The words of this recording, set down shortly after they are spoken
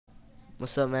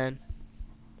What's up, man?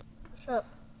 What's up?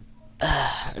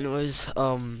 Anyways,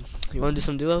 you wanna do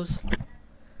some duos?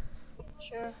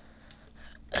 Sure.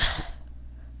 I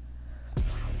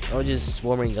was just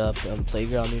warming up.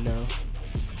 Playground, you know.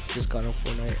 Just got on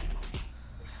Fortnite.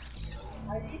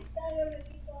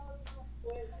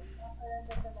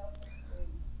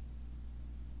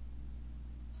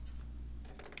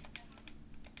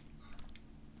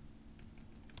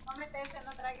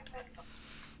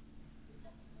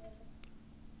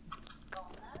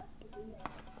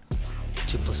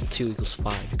 Two plus two equals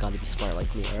 5. You gotta be smart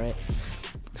like me, alright?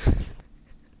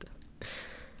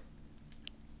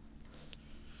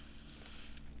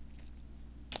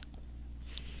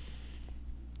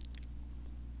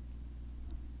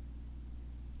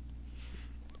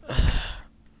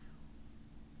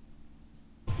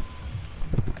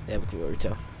 Yeah, we can go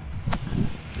retail.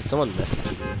 Did someone message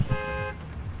me?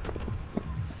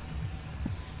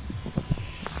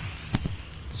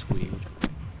 It's weird.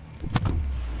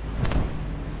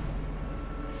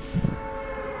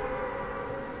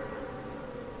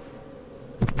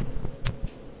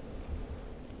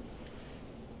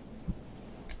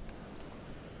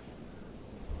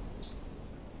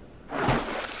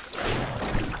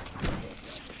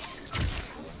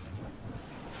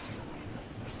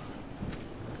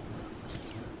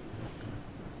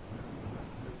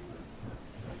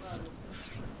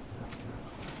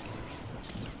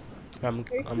 I'm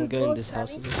gonna go in this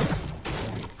house.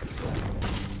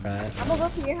 Right. I'm gonna go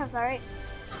to your house, alright?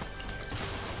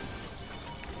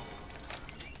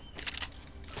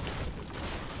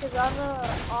 Cause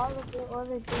all of the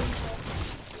other games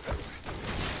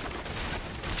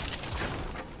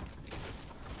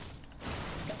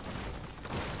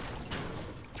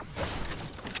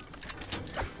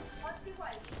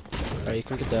Alright, you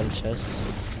can get that in the chest.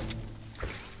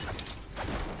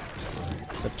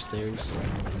 It's upstairs.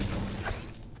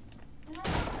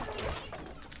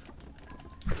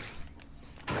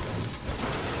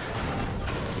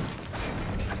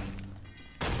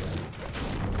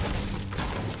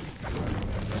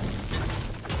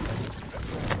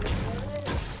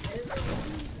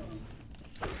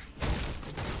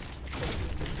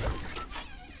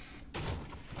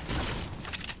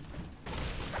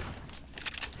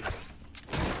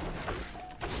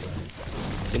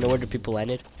 You know where the people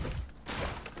landed?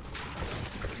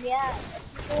 Yeah,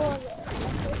 people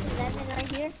landing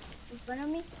right here in front of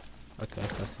me. Okay.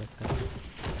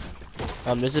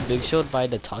 There's a big shield by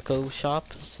the taco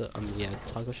shop. So yeah,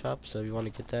 taco shop. So if you want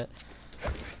to get that,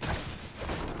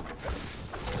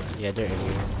 yeah, they're in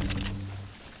here.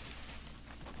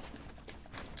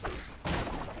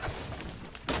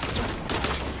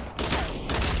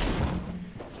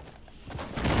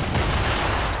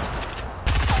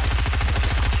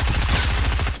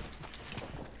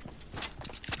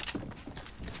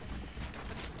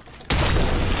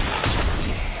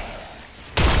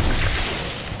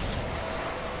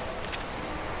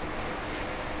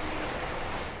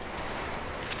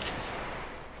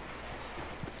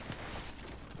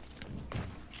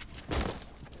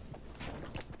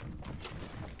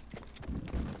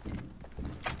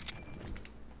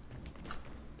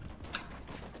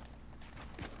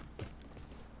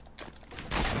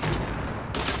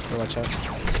 Watch out.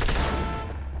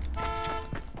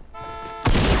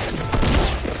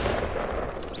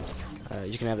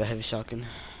 You can have a heavy shotgun.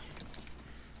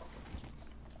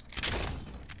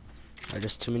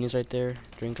 There's 2 minis right there.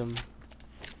 Drink them.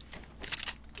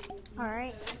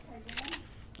 Alright.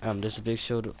 There's a big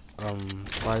shield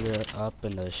farther up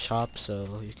in the shop,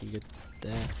 so you can get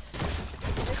that.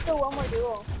 There's still one more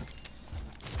duel.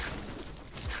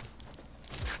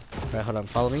 Alright, hold on.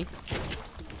 Follow me.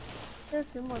 There's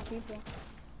 2 more people.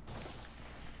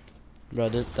 Bro,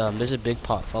 there's a big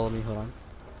pot. Follow me. Hold on.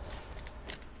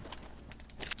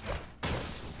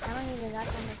 I don't even got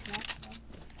that much match though.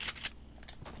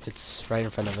 It's right in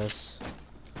front of us.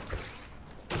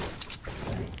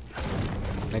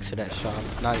 Next to that shop.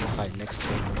 Not inside, next to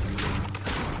it.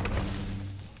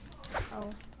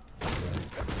 Oh.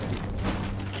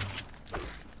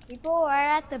 People are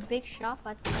at the big shop,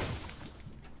 I think.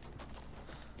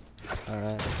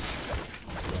 Alright.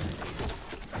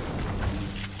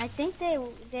 I think they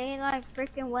like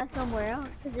freaking went somewhere else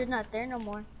because they're not there no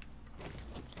more.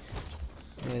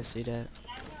 Yeah, see that?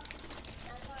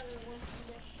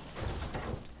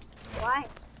 Why?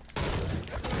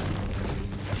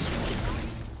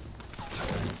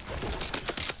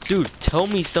 Dude, tell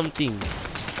me something.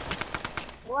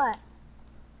 What?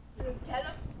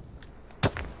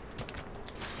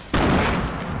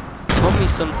 Tell me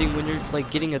something when you're like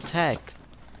getting attacked.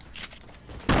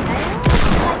 I don't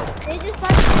know, like, they just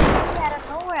started shooting me out of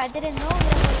nowhere. nowhere. I didn't know there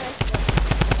was right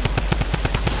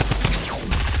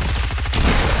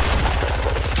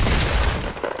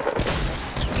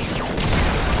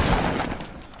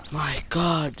there. My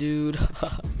God, dude.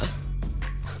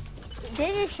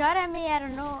 They just shot at me. I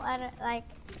don't know. Like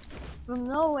from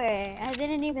nowhere. I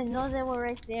didn't even know they were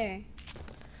right there.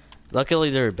 Luckily,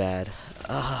 they're bad.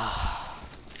 Ah.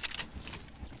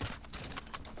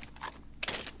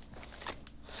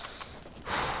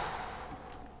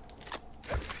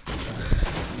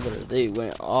 They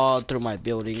went all through my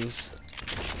buildings.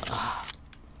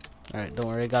 Alright, don't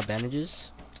worry, I got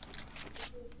bandages.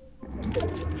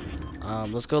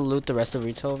 Let's go loot the rest of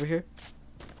retail over here.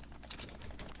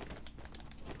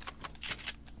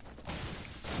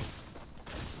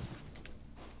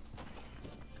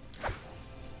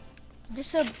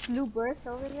 Just a blue burst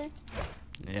over there.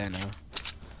 Yeah, I know.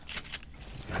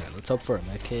 Alright, let's hope for a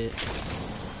med kit.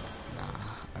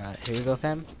 Nah. Alright, here we go,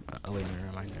 fam. Oh wait,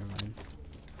 never mind.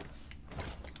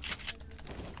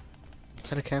 Is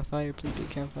that a campfire? Please be a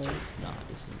campfire. No, it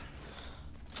isn't.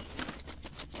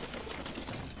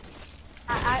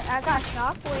 I got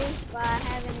shockwaves, but I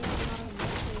haven't even on the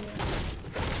mission yet.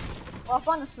 Oh, I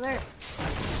found a slurp.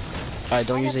 Alright,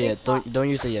 don't use it yet. Don't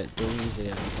use it yet. Don't use it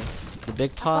yet. Okay? The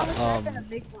big pot. I found a slurp and a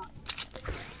big pot.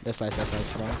 That's nice.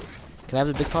 Hold on. Can I have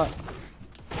the big pot?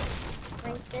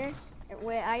 Right there,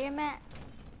 where I am at.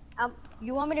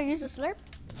 You want me to use the slurp?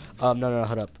 No,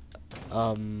 hold up.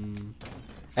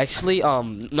 Actually,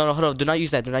 no, hold up. Do not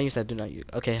use that.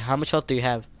 Okay, how much health do you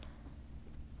have?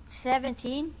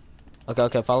 17.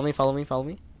 Okay, follow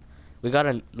me. We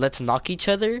gotta, let's knock each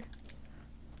other.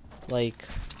 Like,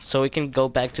 so we can go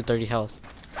back to 30 health.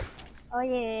 Oh,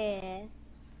 yeah.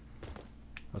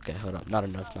 Okay, hold up. Not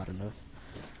enough.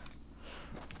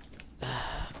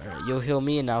 Alright, you'll heal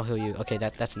me and I'll heal you. Okay,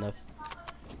 that's enough.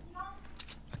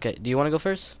 Okay, do you want to go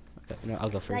first? Okay, no, I'll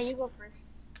go first. Yeah, you go first.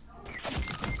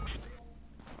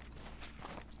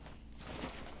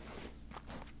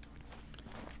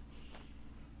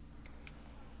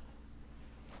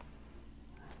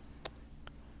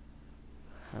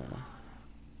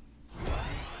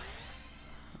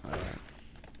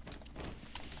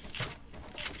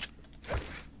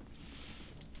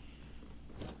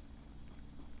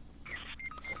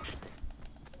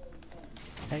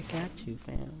 I got you,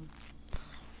 fam.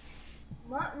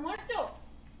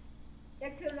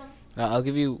 I'll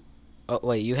give you. Oh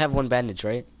wait, you have one bandage,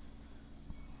 right?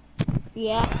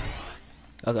 Yeah.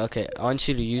 Okay. I want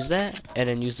you to use that and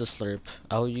then use the slurp.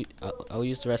 I'll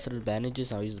use the rest of the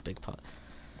bandages. And I'll use the big pot.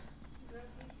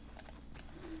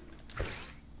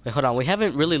 Wait, hold on. We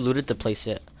haven't really looted the place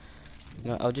yet.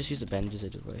 No, I'll just use the bandages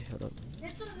either way. Hold up.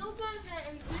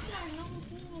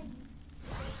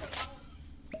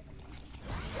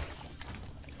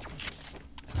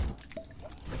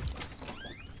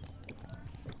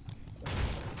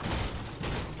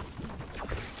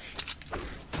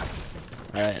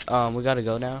 Alright, we gotta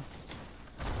go now.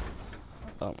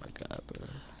 Oh my God, bro.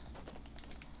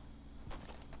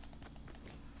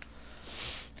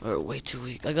 We're way too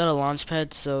weak. I got a launch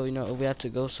pad, so you know we have to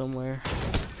go somewhere.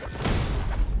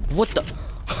 What the?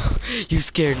 You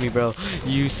scared me, bro.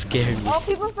 You scared me. Oh,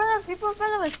 people in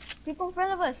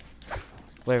front of us.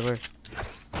 Where?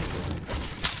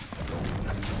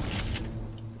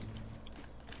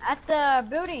 At the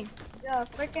building. The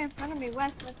freaking in front of me,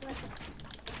 west.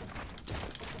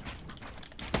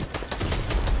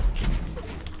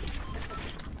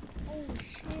 Oh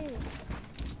shit.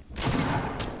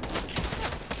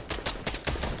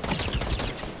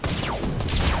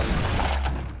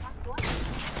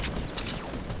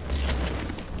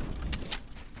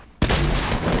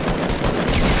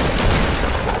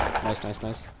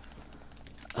 Nice.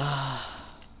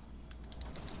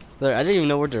 Look, I didn't even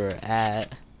know where they were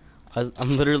at. I'm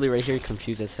literally right here,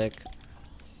 confused as heck.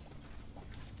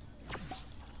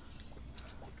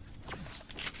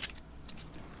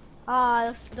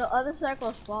 The other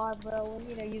circle's far, bro.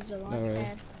 We need to use the launch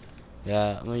pad.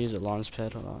 Yeah, I'm gonna use the launch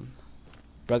pad. Hold on.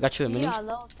 Bro, I got you a mini. Yeah,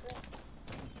 low too.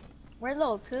 We're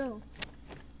low too.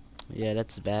 Yeah,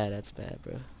 that's bad,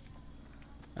 bro.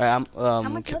 Alright,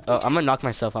 I'm gonna knock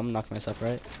myself.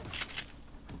 Right?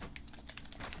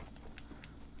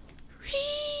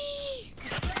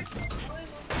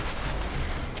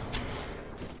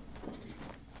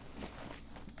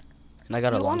 And I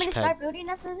got a launch pad. You want me to start building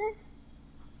after this?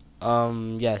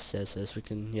 Yes, we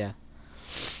can, yeah.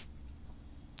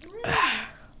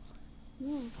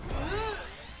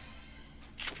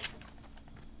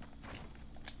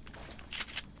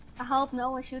 I hope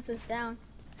no one shoots us down.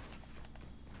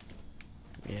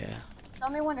 Yeah. Tell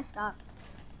me when to stop.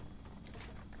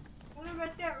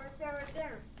 Right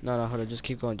there. No, no, hold on. Just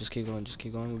keep going. Just keep going. Just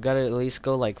keep going. We gotta at least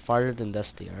go like farther than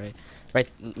Dusty. All right. Right.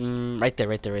 Right there.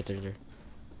 Right there. Right there. There.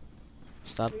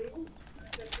 Stop.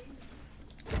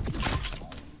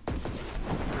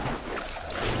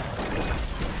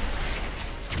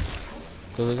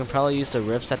 Cause we can probably use the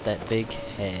rifts at that big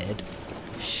head.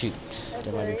 Shoot.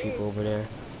 There might be people over there.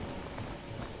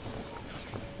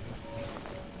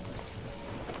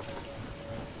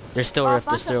 There's still a rift.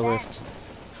 There's still a rift.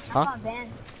 Huh?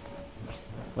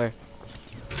 Where?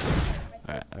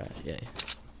 Alright, alright, yeah, yeah.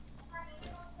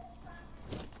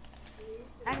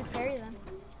 I can carry them.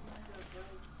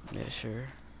 Yeah, sure.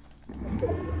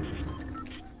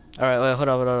 Alright, wait, hold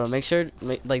on, hold on. Make sure,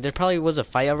 like, there probably was a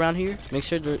fight around here. Make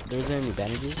sure there isn't any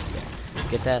bandages.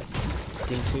 Yeah. Get that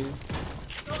thing too.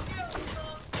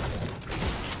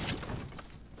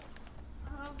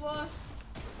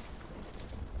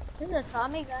 This is a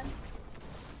Tommy gun.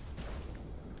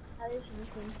 How is this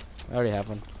thing? I already have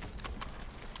one.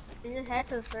 You just head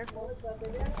to the circle.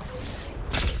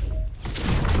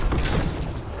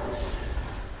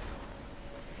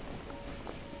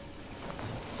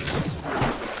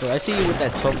 So I see you with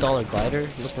that $12 glider.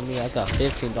 Look at me, I got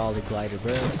 $15 glider,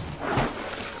 bro.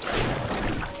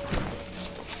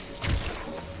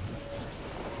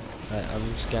 Alright,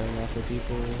 I'm scanning out for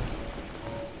people.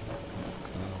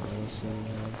 I don't see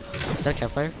anyone. Is that a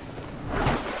campfire?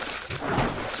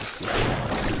 Let's just see.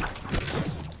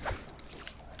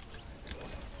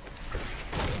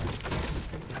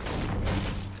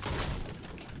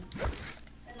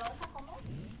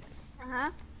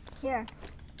 Here.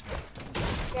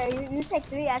 Yeah, you take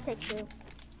 3, I take 2.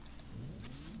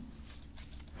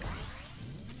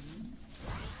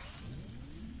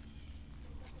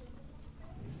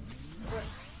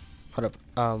 Hold up.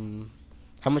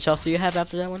 How much else do you have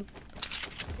after that one?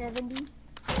 70.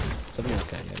 70.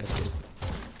 Okay, yeah, that's good.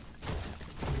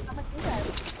 How much you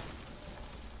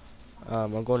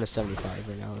have? I'm going to 75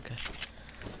 right now. Okay.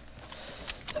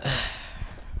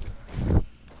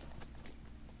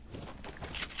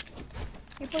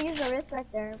 People use the rift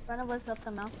right there in front of us up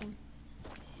the mountain.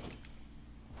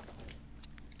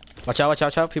 Watch out! Watch out!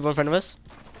 Watch out! People in front of us.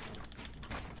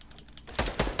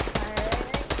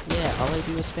 Alright. Yeah, all I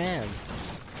do is spam.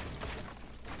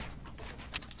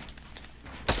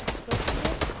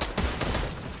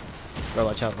 Bro,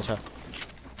 watch out! Watch out!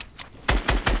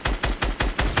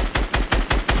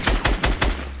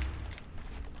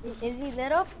 Is he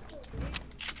lit up?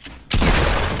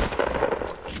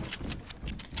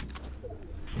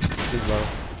 He's low.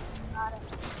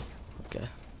 Okay,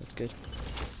 that's good.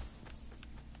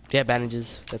 Yeah,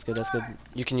 bandages. That's good. That's good.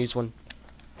 You can use one,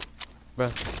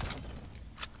 bro.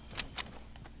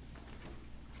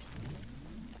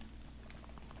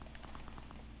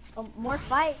 More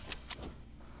fight.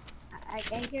 I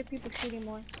can hear people shooting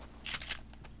more.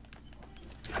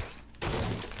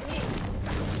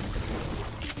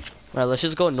 Alright, let's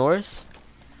just go north.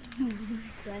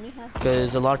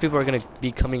 Because a lot of people are gonna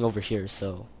be coming over here,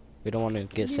 so we don't want to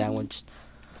get sandwiched.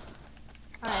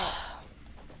 Alright.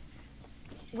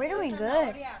 We're doing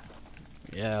good.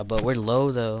 Yeah, but we're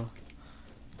low though.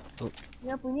 Oh.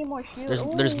 Yep, we need more shields.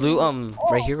 There's loot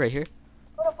right here, right here.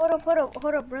 Hold up,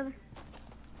 brother.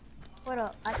 Hold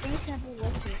up. I think it's gonna be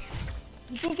worth it.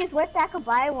 You think it's worth it? I could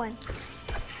buy one.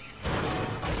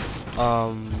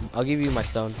 I'll give you my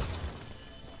stone.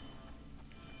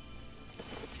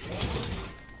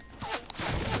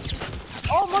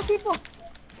 Oh, more people.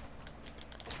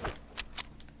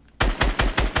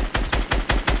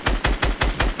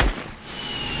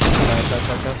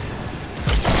 Go.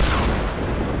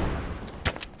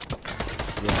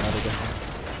 Yeah, how'd it go?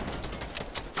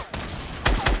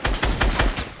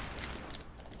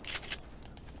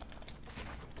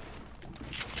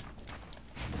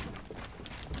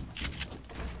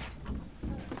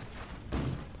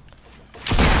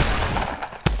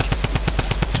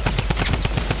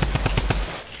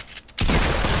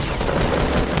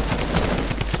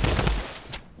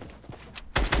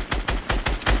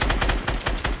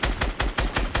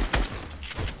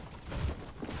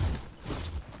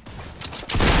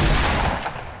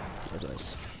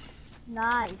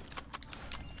 Nice.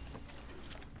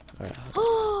 Alright.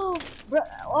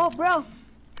 Bro.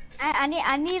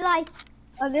 I need like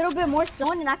a little bit more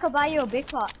stone, and I could buy you a big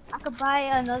pot. I could buy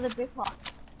another big pot.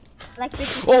 Like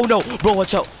 50. Oh no, bro,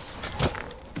 watch out.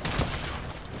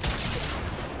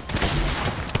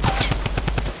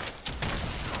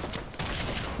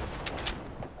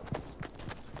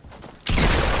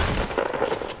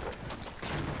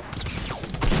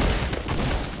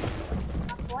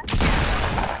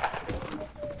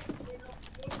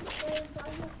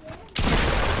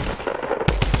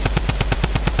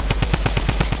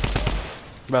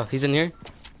 Bro, he's in here.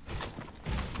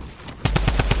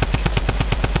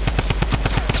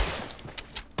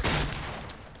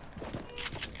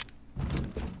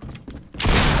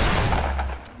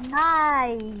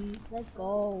 Nice. Let's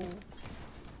go.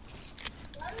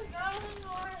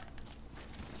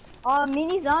 Oh,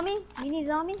 mini zombie. Mini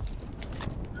zombie.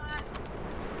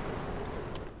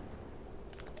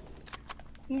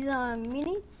 He's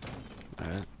minis.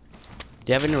 Alright. Do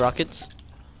you have any rockets?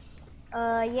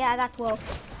 Yeah, I got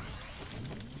 12.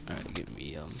 Alright, give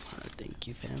me thank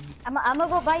you, fam. I'm gonna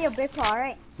go buy your big car,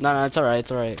 alright? No, it's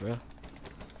alright, bro.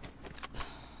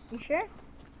 You sure?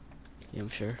 Yeah, I'm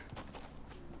sure.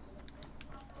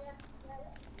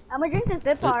 I'm gonna drink this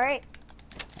big car, alright?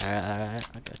 Alright,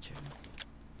 I got you.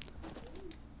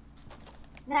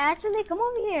 No, actually, come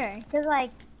over here, cause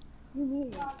like, you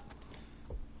need it.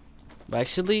 But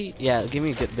actually, yeah, give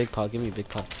me a good big paw. Give me a big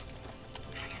paw.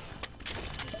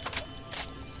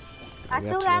 I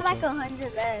still got like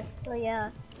 100 left, so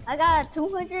yeah. I got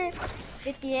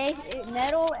 258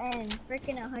 metal and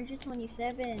freaking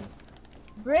 127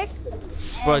 brick.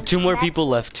 Bro, two more people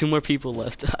left. Two more people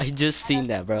left. I just seen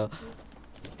that, bro.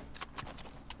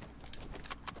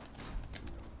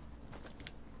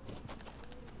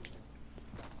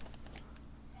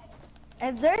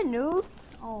 If they're noobs,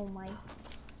 oh my. I'm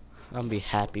gonna be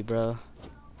happy, bro.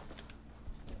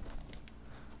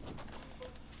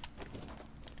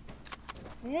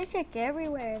 We need to check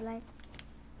everywhere, like.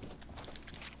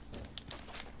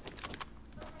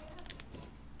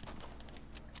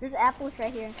 There's apples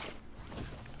right here.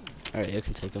 Alright, you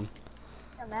can take them.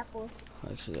 Some apples.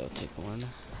 Actually, I'll take one.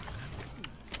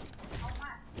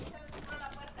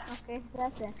 Okay,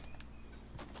 that's it.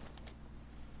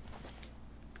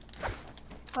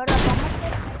 Hold up, how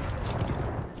much?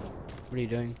 What are you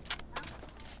doing?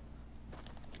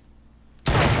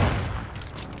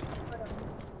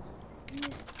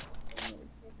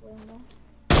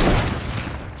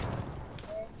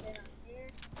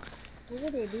 What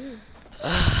would they do?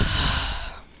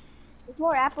 There's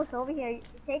more apples over here.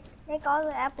 Take all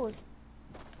the apples.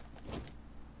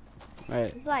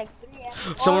 Alright. There's like 3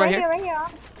 apples. Someone right here. Right here.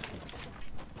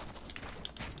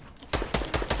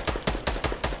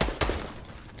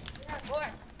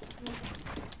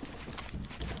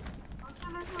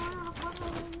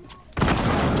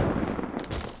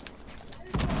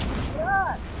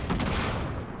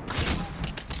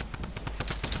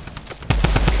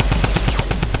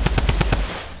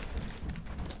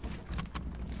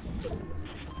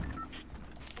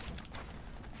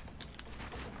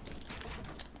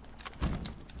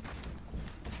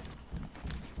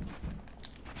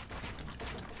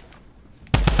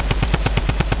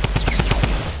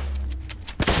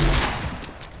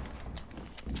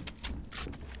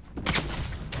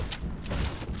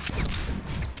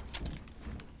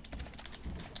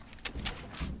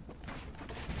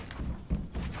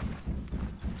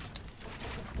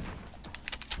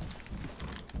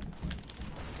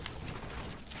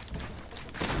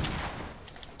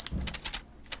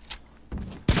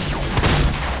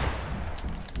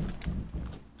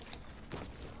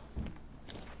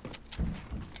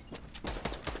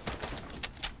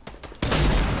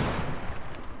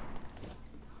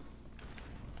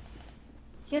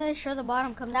 See, let's show the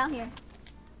bottom. Come down here.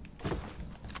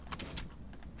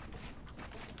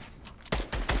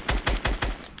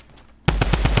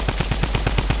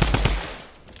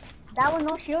 That one,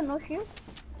 no shield, no shield.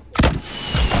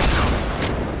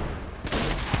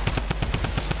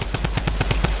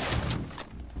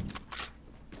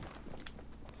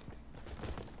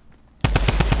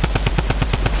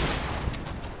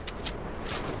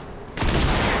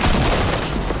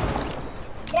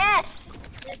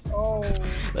 Yes! Let's go.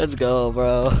 Let's go,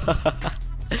 bro.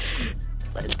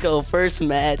 Let's go. First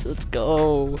match. Let's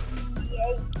go.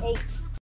 8-8.